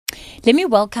Let me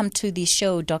welcome to the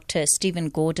show Dr. Stephen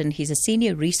Gordon. He's a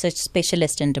senior research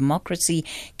specialist in democracy,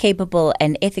 capable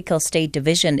and ethical state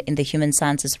division in the Human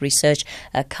Sciences Research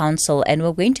Council. And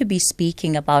we're going to be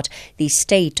speaking about the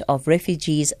state of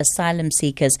refugees, asylum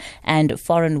seekers, and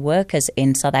foreign workers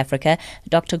in South Africa.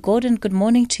 Dr. Gordon, good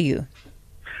morning to you.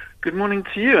 Good morning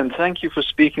to you, and thank you for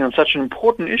speaking on such an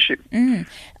important issue.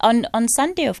 On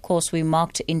Sunday, of course, we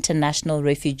marked International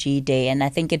Refugee Day, and I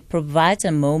think it provides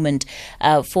a moment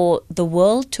for the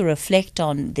world to reflect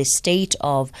on the state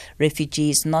of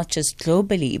refugees, not just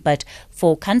globally, but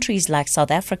for countries like South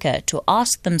Africa to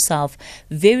ask themselves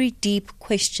very deep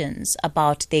questions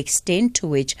about the extent to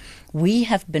which we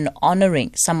have been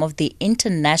honoring some of the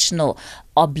international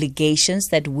obligations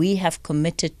that we have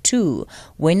committed to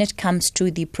when it comes to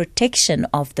the protection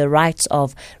of the rights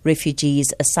of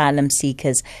refugees, asylum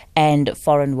seekers, and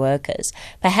foreign workers.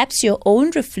 Perhaps your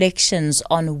own reflections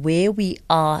on where we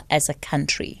are as a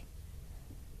country.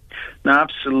 Now,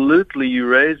 absolutely, you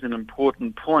raise an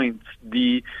important point.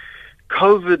 The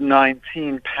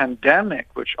COVID-19 pandemic,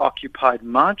 which occupied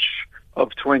much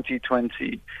of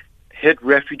 2020, hit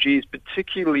refugees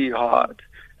particularly hard.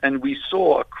 And we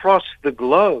saw across the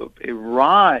globe a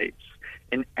rise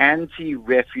in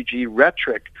anti-refugee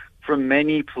rhetoric from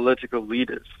many political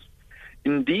leaders.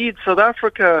 Indeed, South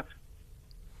Africa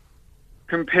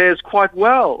compares quite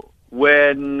well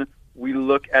when we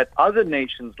look at other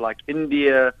nations like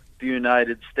India, the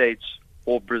United States,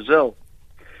 or Brazil.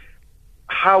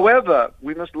 However,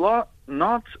 we must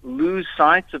not lose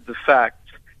sight of the fact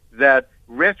that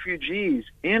refugees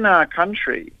in our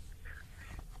country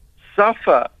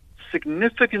suffer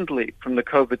significantly from the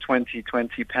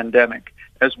COVID-20 pandemic,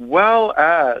 as well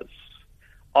as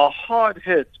are hard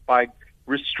hit by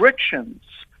restrictions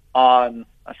on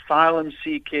asylum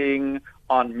seeking,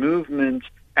 on movement,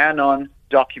 and on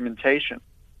documentation.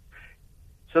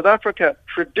 South Africa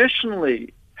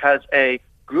traditionally has a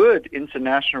good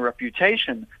international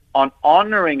reputation on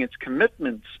honoring its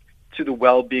commitments to the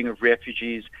well-being of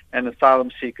refugees and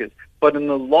asylum seekers. But in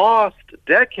the last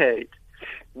decade,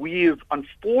 we've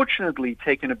unfortunately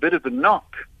taken a bit of a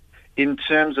knock in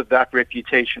terms of that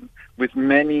reputation, with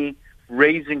many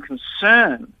raising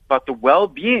concern about the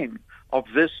well-being of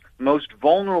this most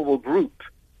vulnerable group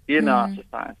in our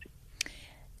society.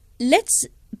 Let's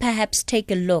perhaps take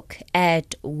a look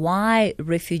at why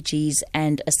refugees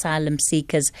and asylum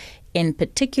seekers in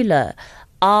particular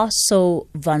are so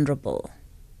vulnerable.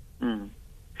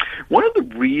 One of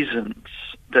the reasons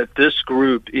that this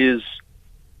group is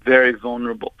very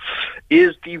vulnerable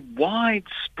is the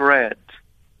widespread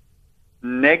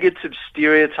negative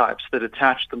stereotypes that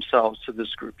attach themselves to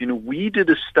this group. We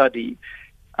did a study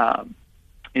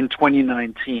in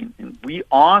 2019, and we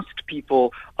asked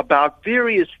people about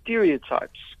various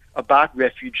stereotypes about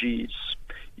refugees,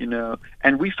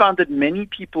 and we found that many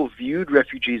people viewed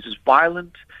refugees as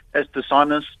violent, as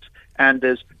dishonest, and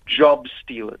as job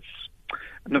stealers.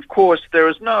 And of course, there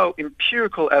is no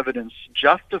empirical evidence to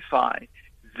justify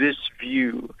this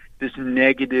view, this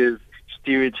negative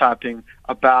stereotyping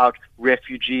about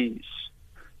refugees.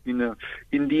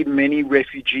 Indeed, many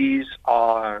refugees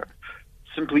are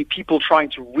simply people trying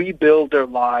to rebuild their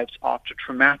lives after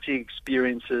traumatic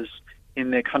experiences in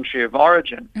their country of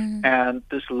origin. And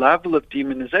this level of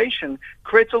demonization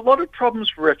creates a lot of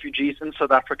problems for refugees in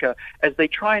South Africa as they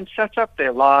try and set up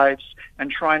their lives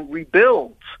and try and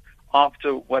rebuild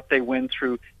after what they went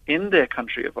through in their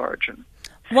country of origin.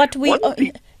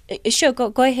 Sure,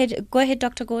 go ahead,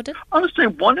 Dr. Gordon. Honestly,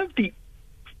 one of the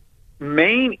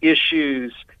main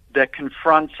issues that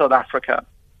confront South Africa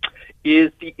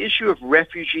is the issue of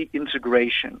refugee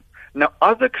integration. Now,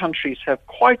 other countries have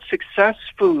quite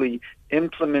successfully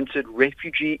implemented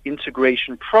refugee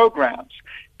integration programs.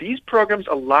 These programs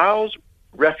allows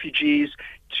refugees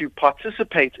to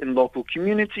participate in local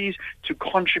communities, to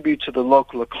contribute to the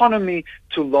local economy,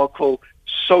 to local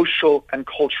social and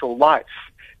cultural life,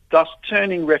 thus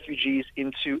turning refugees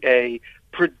into a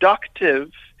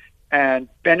productive and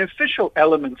beneficial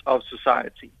element of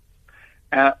society.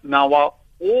 Now, while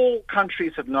all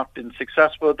countries have not been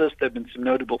successful at this, there have been some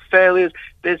notable failures,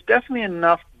 there's definitely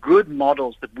enough good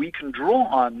models that we can draw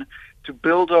on to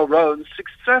build our own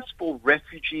successful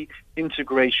refugee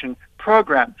integration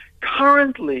program.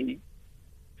 Currently,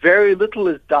 very little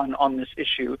is done on this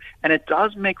issue, and it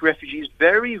does make refugees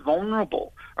very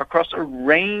vulnerable across a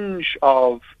range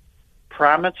of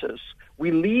parameters. We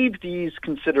leave these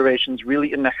considerations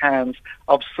really in the hands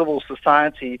of civil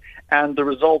society, and the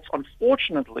results,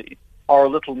 unfortunately, are a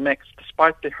little mixed.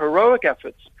 Despite the heroic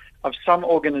efforts of some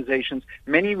organizations,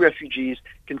 many refugees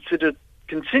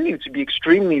continue to be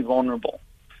extremely vulnerable.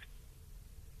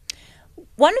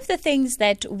 One of the things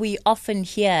that we often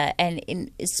hear,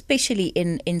 and especially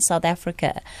in South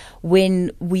Africa,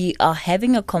 when we are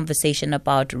having a conversation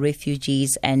about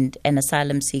refugees and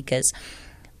asylum seekers,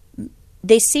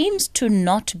 there seems to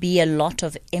not be a lot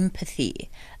of empathy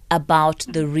about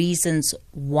the reasons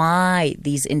why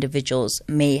these individuals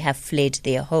may have fled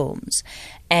their homes.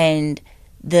 And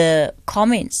the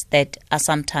comments that are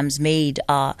sometimes made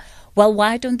are, well,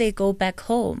 why don't they go back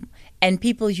home? And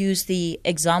people use the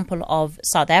example of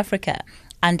South Africa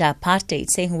under apartheid,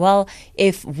 saying, well,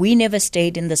 if we never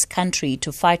stayed in this country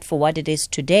to fight for what it is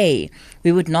today,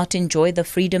 we would not enjoy the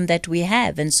freedom that we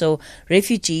have. And so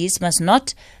refugees must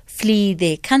not flee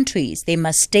their countries. They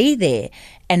must stay there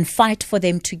and fight for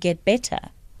them to get better.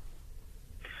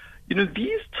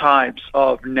 These types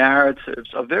of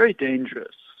narratives are very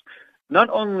dangerous, not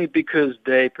only because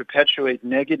they perpetuate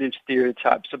negative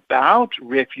stereotypes about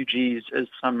refugees as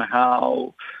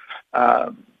somehow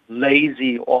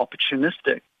lazy or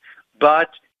opportunistic,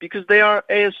 but because they are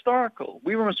ahistorical.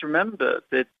 We must remember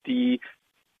that the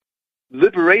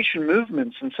liberation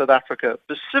movements in South Africa,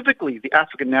 specifically the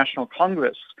African National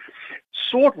Congress,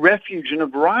 sought refuge in a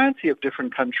variety of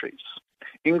different countries,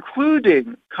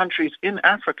 including countries in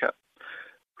Africa,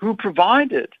 who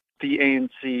provided the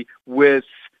ANC with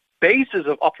bases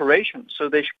of operations so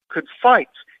they could fight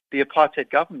the apartheid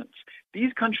governments.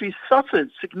 These countries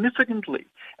suffered significantly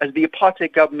as the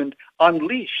apartheid government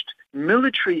unleashed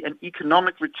military and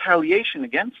economic retaliation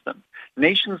against them.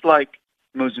 Nations like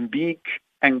Mozambique,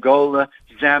 Angola,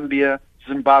 Zambia,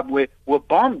 Zimbabwe were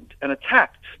bombed and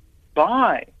attacked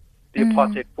by the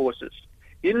apartheid forces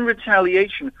in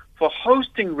retaliation for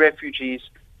hosting refugees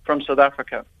from South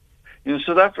Africa.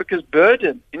 South Africa's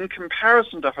burden in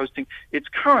comparison to hosting its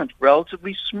current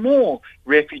relatively small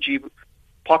refugee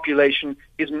population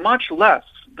is much less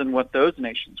than what those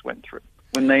nations went through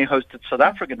when they hosted South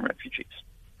African refugees.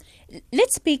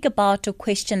 Let's speak about a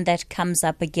question that comes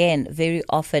up again very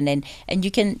often, and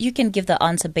you can give the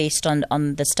answer based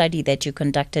on the study that you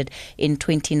conducted in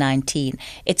 2019.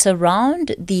 It's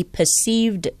around the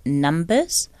perceived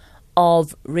numbers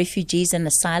of refugees and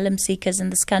asylum seekers in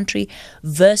this country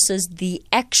versus the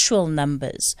actual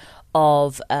numbers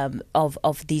of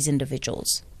these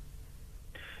individuals.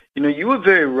 You were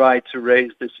very right to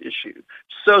raise this issue.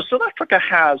 So South Africa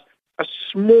has a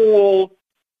small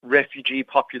refugee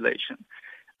population.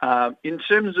 In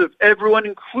terms of everyone,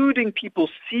 including people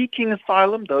seeking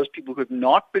asylum, those people who have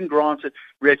not been granted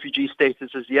refugee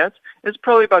status as yet, it's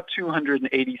probably about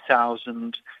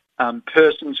 280,000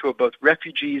 persons who are both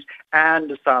refugees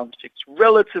and asylum seekers,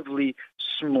 relatively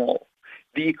small.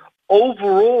 The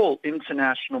overall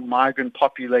international migrant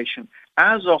population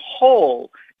as a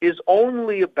whole is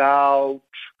only about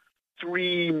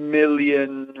 3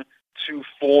 million to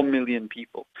 4 million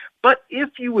people. But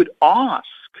if you would ask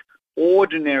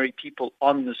ordinary people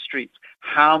on the streets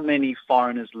how many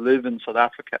foreigners live in South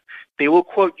Africa, they will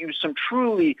quote you some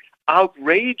truly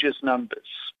outrageous numbers,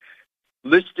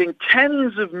 listing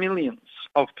tens of millions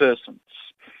of persons.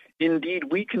 Indeed,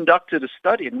 we conducted a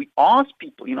study and we asked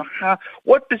people,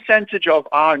 what percentage of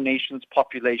our nation's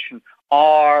population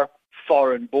are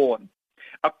foreign-born?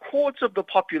 A quarter of the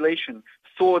population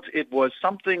thought it was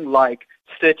something like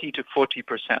 30 to 40%.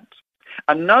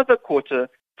 Another quarter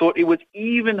thought it was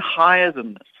even higher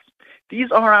than this.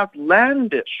 These are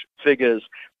outlandish figures,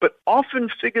 but often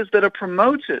figures that are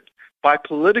promoted by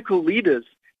political leaders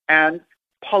and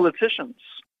politicians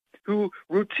who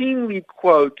routinely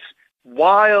quote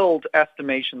wild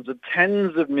estimations of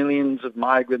tens of millions of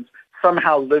migrants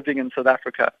somehow living in South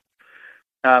Africa.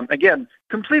 Again,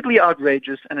 completely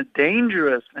outrageous and a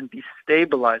dangerous and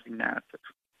destabilizing narrative.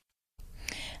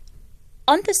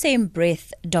 On the same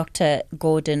breath, Dr.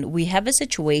 Gordon, we have a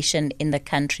situation in the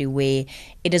country where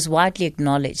it is widely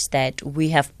acknowledged that we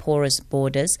have porous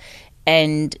borders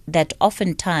and that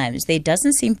oftentimes there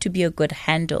doesn't seem to be a good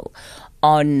handle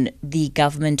on the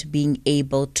government being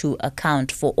able to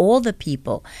account for all the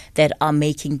people that are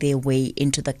making their way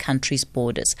into the country's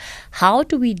borders. How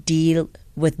do we deal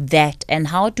with that, and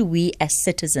how do we as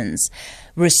citizens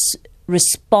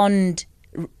respond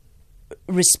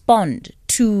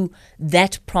to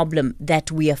that problem that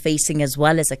we are facing as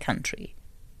well as a country?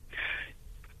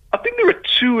 I think there are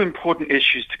two important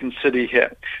issues to consider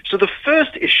here. So the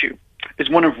first issue is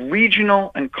one of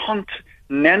regional and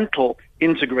continental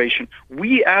integration.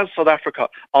 We as South Africa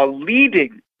are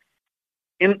leading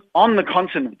on the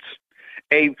continent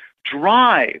a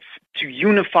drive to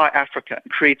unify Africa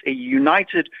and create a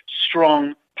united,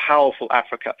 strong, powerful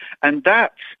Africa. And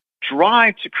that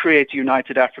drive to create a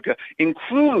united Africa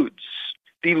includes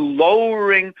the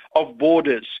lowering of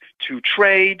borders to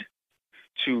trade,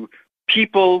 to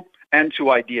people and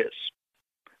to ideas.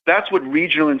 That's what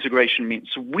regional integration means.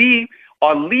 So we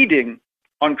are leading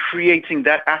on creating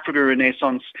that Africa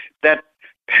Renaissance, that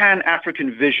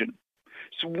Pan-African vision.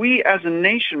 So we as a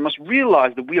nation must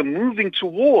realize that we are moving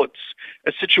towards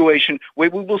a situation where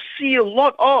we will see a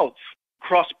lot of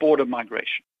cross-border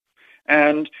migration.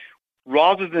 And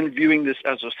rather than viewing this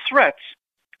as a threat,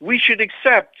 we should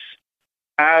accept,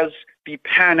 as the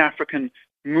Pan-African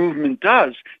movement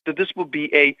does, that this will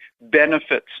be a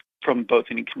benefit from both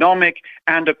an economic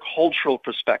and a cultural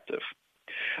perspective.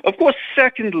 Of course,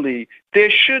 secondly, there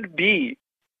should be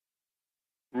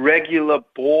regular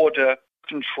border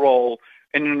control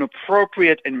and an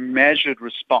appropriate and measured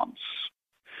response.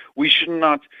 We should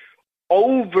not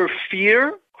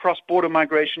over-fear cross-border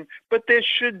migration, but there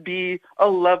should be a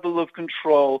level of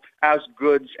control as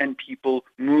goods and people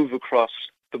move across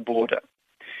the border.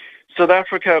 South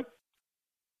Africa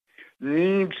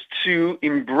needs to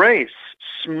embrace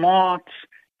smart,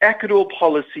 equitable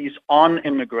policies on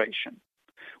immigration.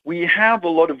 We have a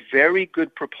lot of very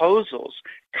good proposals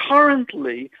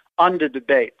currently under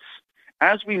debate.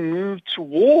 As we move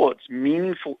towards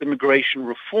meaningful immigration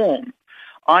reform,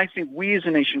 I think we as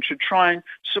a nation should try and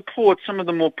support some of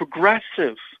the more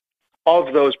progressive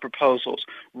of those proposals,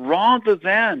 rather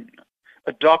than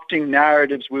adopting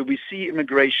narratives where we see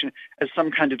immigration as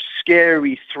some kind of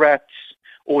scary threat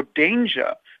or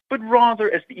danger, but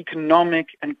rather as the economic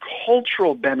and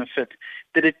cultural benefit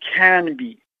that it can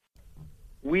be.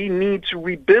 We need to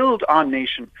rebuild our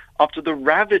nation after the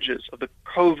ravages of the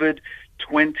COVID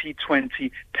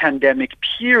 2020 pandemic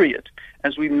period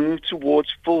as we move towards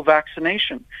full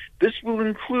vaccination. This will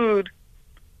include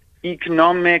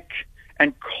economic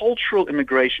and cultural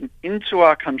immigration into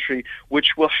our country,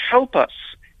 which will help us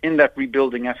in that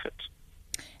rebuilding effort.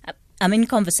 I'm in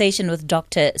conversation with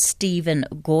Dr. Stephen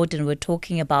Gordon. We're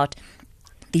talking about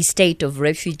the state of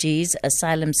refugees,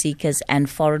 asylum seekers and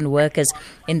foreign workers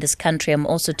in this country. I'm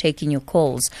also taking your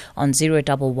calls on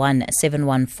 011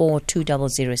 714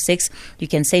 2006. You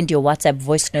can send your WhatsApp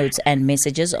voice notes and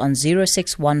messages on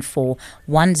 0614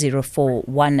 104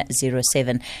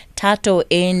 107. Tato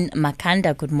in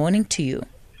Makanda, good morning to you.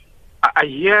 I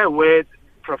hear where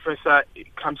Professor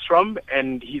comes from,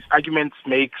 and his arguments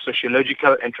make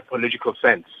sociological, anthropological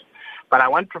sense. But I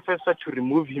want Professor to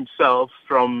remove himself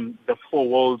from the four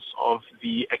walls of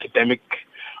the academic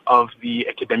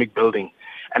building.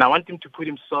 And I want him to put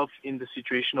himself in the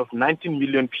situation of 19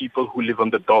 million people who live on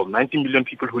the dole, 19 million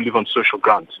people who live on social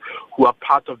grants, who are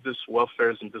part of this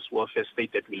welfare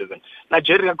state that we live in.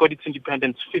 Nigeria got its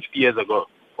independence 50 years ago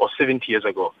or 70 years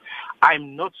ago.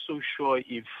 I'm not so sure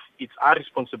if it's our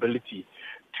responsibility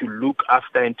to look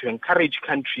after and to encourage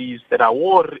countries that are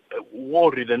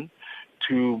war-ridden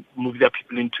to move their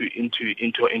people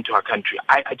into our country.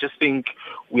 I just think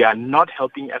we are not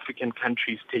helping African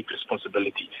countries take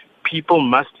responsibility. People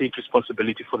must take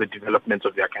responsibility for the development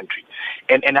of their country.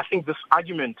 And I think this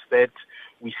argument that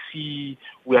we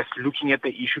are looking at the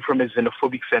issue from a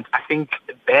xenophobic sense, I think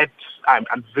that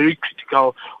I'm very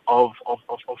critical of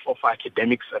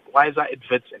academics at WISA, at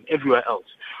WITS, and everywhere else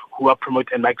who are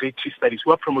promoting, and migratory studies,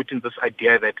 who are promoting this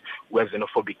idea that we're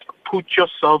xenophobic. Put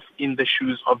yourself in the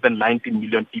shoes of the 19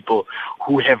 million people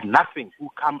who have nothing, who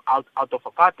come out of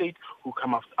apartheid, who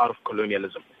come out of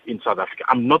colonialism in South Africa.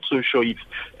 I'm not so sure if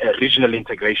regional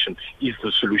integration is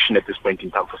the solution at this point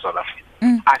in time for South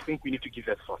Africa. I think we need to give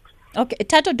that thought. Okay,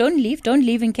 Tato, don't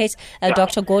leave in case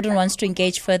Dr. Gordon wants to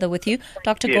engage further with you.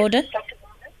 Dr. Gordon?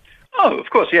 Oh, of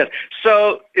course, yes.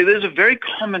 So it is a very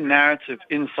common narrative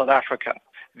in South Africa,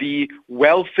 the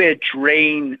welfare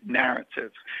drain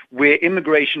narrative, where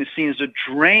immigration is seen as a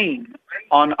drain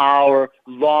on our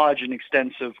large and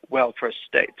extensive welfare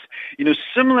state.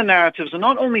 Similar narratives are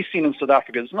not only seen in South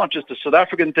Africa. It's not just a South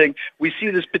African thing. We see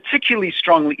this particularly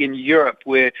strongly in Europe,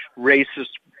 where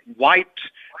racist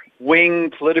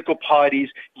white-wing political parties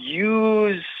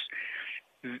use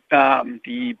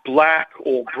the black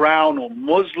or brown or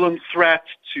Muslim threat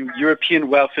to European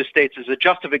welfare states as a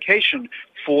justification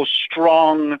for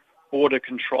strong border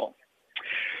control.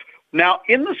 Now,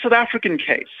 in the South African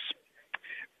case,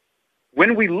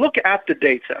 when we look at the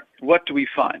data, what do we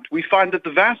find? We find that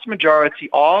the vast majority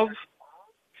of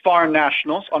foreign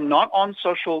nationals are not on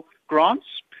social grants.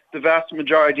 The vast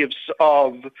majority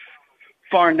of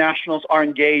foreign nationals are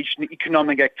engaged in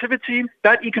economic activity.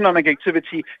 That economic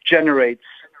activity generates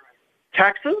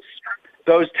taxes.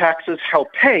 Those taxes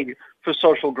help pay for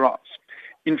social grants.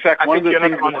 In fact, one of the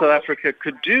things that South Africa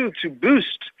could do to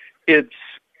boost its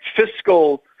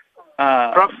fiscal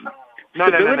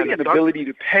stability and ability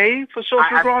to pay for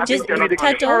social grants is to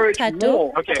encourage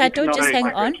more. Tato, just hang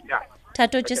on.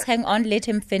 Tato, just hang on, let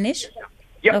him finish.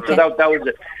 Yep, Okay. so that was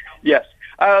it. Yes.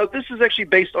 This is actually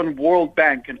based on World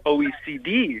Bank and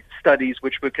OECD studies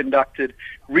which were conducted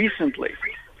recently.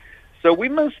 So we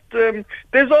must,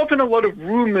 there's often a lot of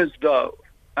rumors, though,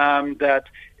 that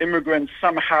immigrants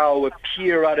somehow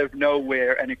appear out of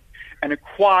nowhere and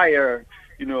acquire,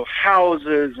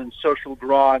 houses and social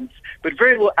grants, but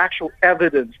very little actual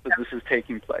evidence that this is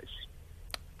taking place.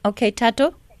 Okay,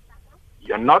 Tato?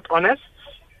 You're not honest.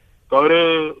 Go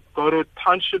to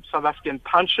townships, South African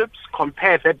townships,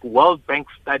 compare that World Bank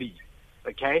study,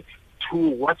 okay, to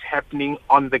what's happening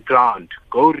on the ground.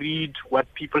 Go read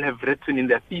what people have written in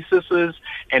their theses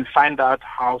and find out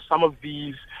how some of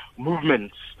these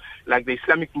movements, like the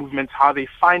Islamic movements, how they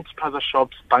find plaza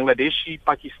shops, Bangladeshi,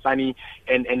 Pakistani,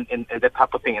 and that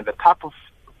type of thing, and the type of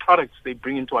products they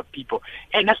bring into our people,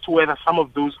 and as to whether some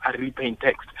of those are really plain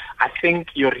text. I think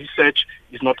your research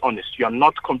is not honest. You are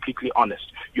not completely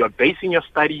honest. You are basing your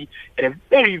study at a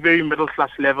very, very middle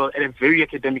class level, at a very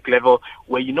academic level,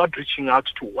 where you're not reaching out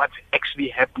to what's actually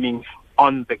happening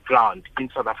on the ground in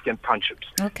South African townships.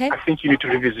 Okay. I think you need to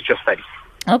revisit your study.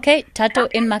 Okay, Tato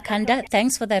in Makanda,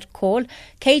 thanks for that call.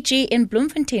 KG in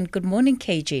Bloemfontein, good morning,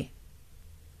 KG.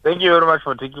 Thank you very much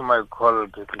for taking my call,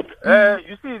 Katie.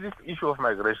 You see, this issue of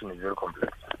migration is very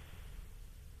complex.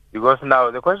 Because now,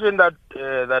 the question that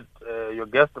your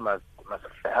guest must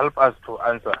help us to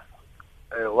answer,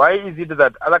 why is it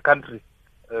that other countries,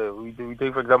 we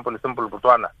take, for example, simple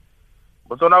Botswana.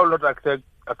 Botswana will not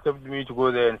accept me to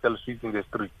go there and sell sweets in the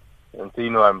street and say,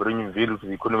 I'm bringing value to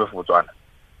the economy of Botswana.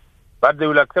 But they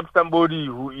will accept somebody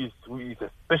who is a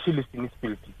specialist in his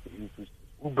field,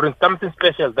 who brings something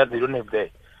special that they don't have there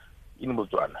in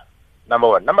Botswana. Number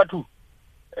one. Number two,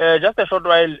 just a short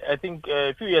while, I think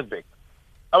a few years back,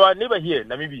 our neighbor here,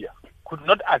 Namibia, could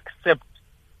not accept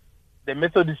the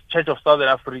Methodist Church of Southern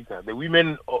Africa, the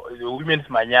women's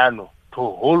Manyano,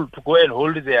 to go and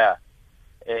hold their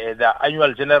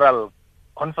annual general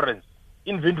conference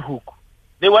in Windhoek.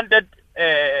 They wanted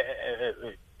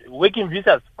working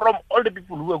visas from all the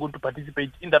people who were going to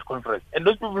participate in that conference. And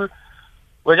those people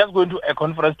were just going to a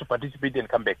conference to participate and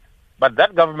come back. But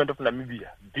that government of Namibia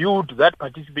viewed that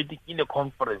participating in a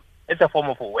conference as a form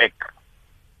of work.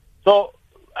 So,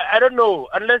 I don't know,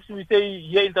 unless we say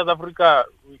here in South Africa,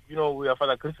 we are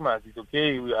Father Christmas, it's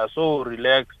okay, we are so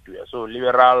relaxed, we are so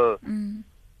liberal.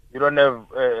 You don't have,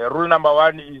 rule number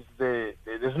one is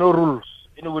there's no rules.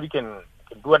 Anybody can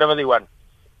do whatever they want,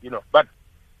 But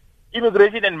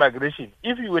immigration and migration,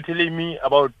 if you were telling me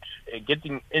about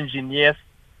getting engineers,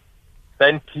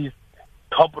 scientists,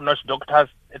 top-notch doctors,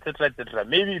 etc.,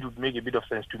 maybe it would make a bit of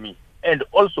sense to me. And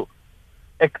also,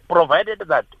 provided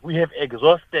that we have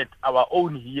exhausted our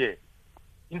own here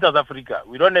in South Africa,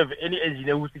 we don't have any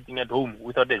engineer who's sitting at home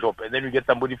without a job, and then we get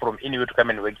somebody from anywhere to come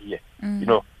and work here.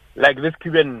 Like this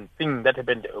Cuban thing that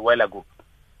happened a while ago.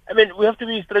 I mean, we have to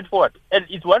be straightforward. And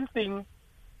it's one thing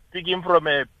speaking from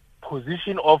a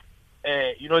position of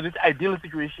this ideal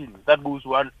situation that goes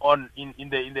on in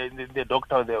the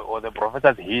doctor or the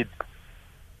professor's head.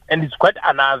 And it's quite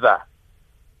another.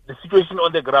 The situation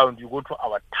on the ground, you go to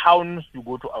our towns, you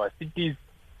go to our cities.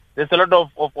 There's a lot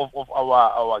of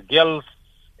our girls,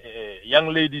 young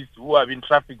ladies who have been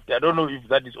trafficked. I don't know if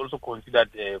that is also considered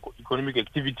economic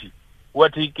activity, who are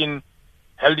taken,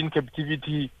 held in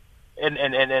captivity,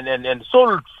 and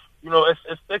sold,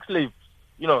 as sex slaves.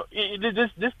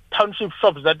 This township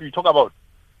shops that we talk about.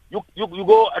 You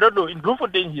go, I don't know, in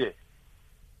Bloemfontein here.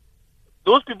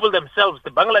 Those people themselves,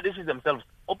 the Bangladeshis themselves,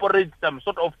 operate some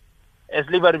sort of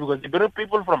slavery because they bring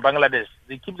people from Bangladesh.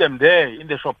 They keep them there in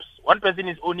the shops. One person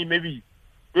is owning maybe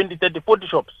 20, 30, 40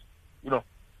 shops,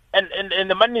 And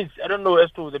the money is, I don't know,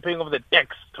 as to the paying of the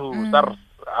tax to SARS.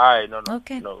 No.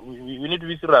 Okay. No, we need to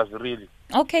be serious, really.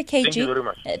 Okay, KG. Thank you very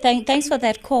much. Thanks for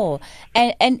that call.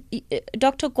 And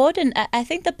Dr. Gordon, I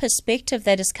think the perspective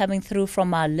that is coming through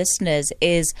from our listeners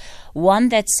is one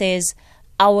that says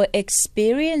our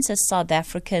experience as South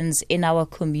Africans in our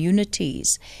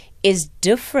communities is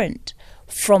different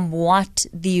from what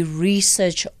the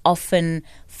research often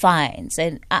finds.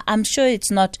 And I'm sure it's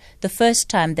not the first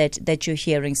time that you're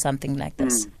hearing something like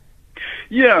this.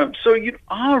 Yeah, so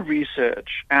our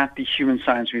research at the Human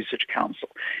Science Research Council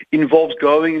involves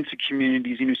going into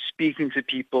communities, speaking to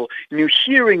people,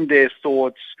 hearing their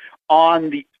thoughts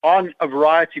on a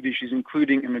variety of issues,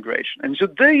 including immigration. And so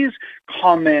these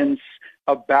comments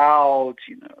about,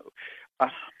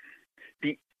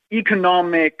 the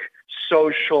economic,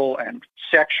 social, and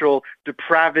sexual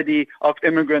depravity of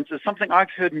immigrants is something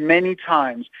I've heard many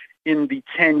times in the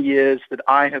 10 years that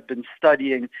I have been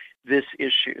studying this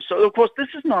issue. So, of course, this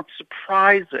is not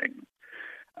surprising.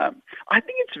 I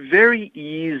think it's very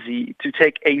easy to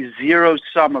take a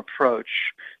zero-sum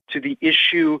approach to the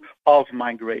issue of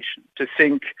migration, to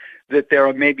think that there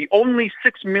are maybe only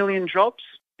 6 million jobs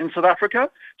in South Africa.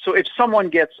 So if someone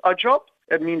gets a job,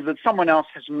 it means that someone else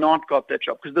has not got that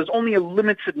job, because there's only a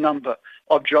limited number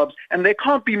of jobs, and there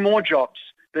can't be more jobs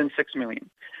than 6 million.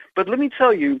 But let me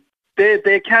tell you,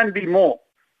 there can be more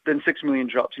than 6 million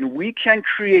jobs. We can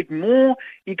create more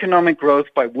economic growth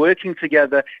by working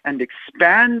together and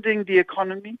expanding the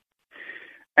economy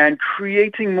and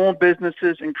creating more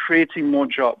businesses and creating more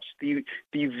jobs. The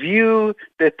view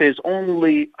that there's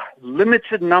only a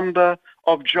limited number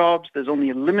of jobs, there's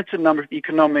only a limited number of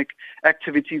economic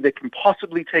activity that can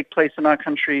possibly take place in our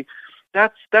country,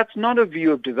 that's not a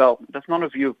view of development. That's not a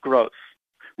view of growth.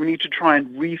 We need to try and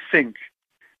rethink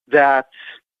that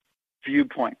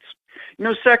viewpoint.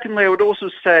 Secondly, I would also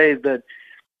say that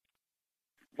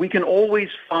we can always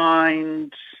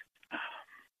find,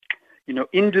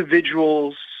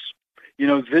 individuals,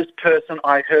 this person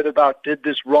I heard about did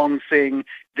this wrong thing,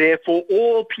 therefore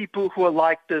all people who are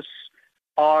like this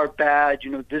are bad.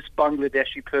 This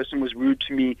Bangladeshi person was rude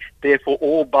to me, therefore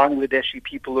all Bangladeshi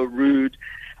people are rude.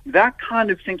 That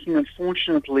kind of thinking,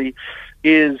 unfortunately,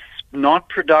 is not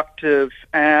productive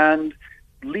and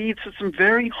leads to some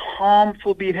very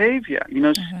harmful behavior.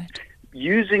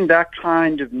 Using that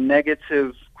kind of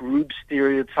negative group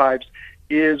stereotypes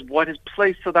is what has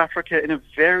placed South Africa in a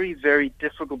very, very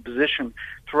difficult position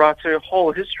throughout their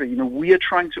whole history. We are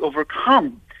trying to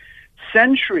overcome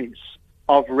centuries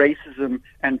of racism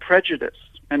and prejudice,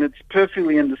 and it's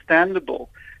perfectly understandable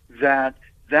that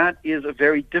that is a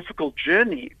very difficult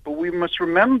journey. But we must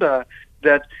remember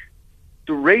that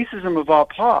the racism of our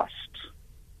past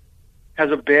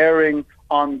has a bearing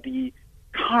on the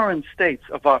current state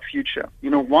of our future.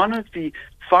 One of the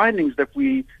findings that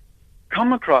we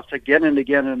come across again and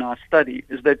again in our study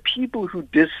is that people who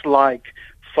dislike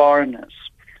foreigners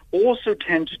also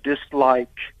tend to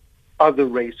dislike other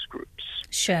race groups.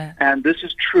 Sure. And this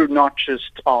is true not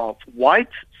just of white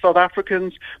South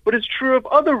Africans, but it's true of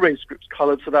other race groups,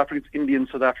 colored South Africans, Indian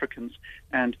South Africans,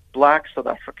 and black South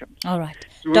Africans. All right.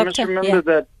 So we must remember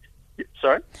that.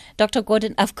 Sorry? Dr.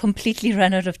 Gordon, I've completely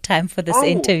run out of time for this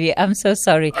interview. I'm so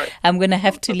sorry. Right. I'm going to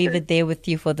have to leave it there with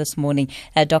you for this morning.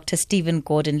 Dr. Stephen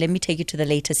Gordon, let me take you to the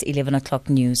latest 11 o'clock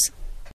news.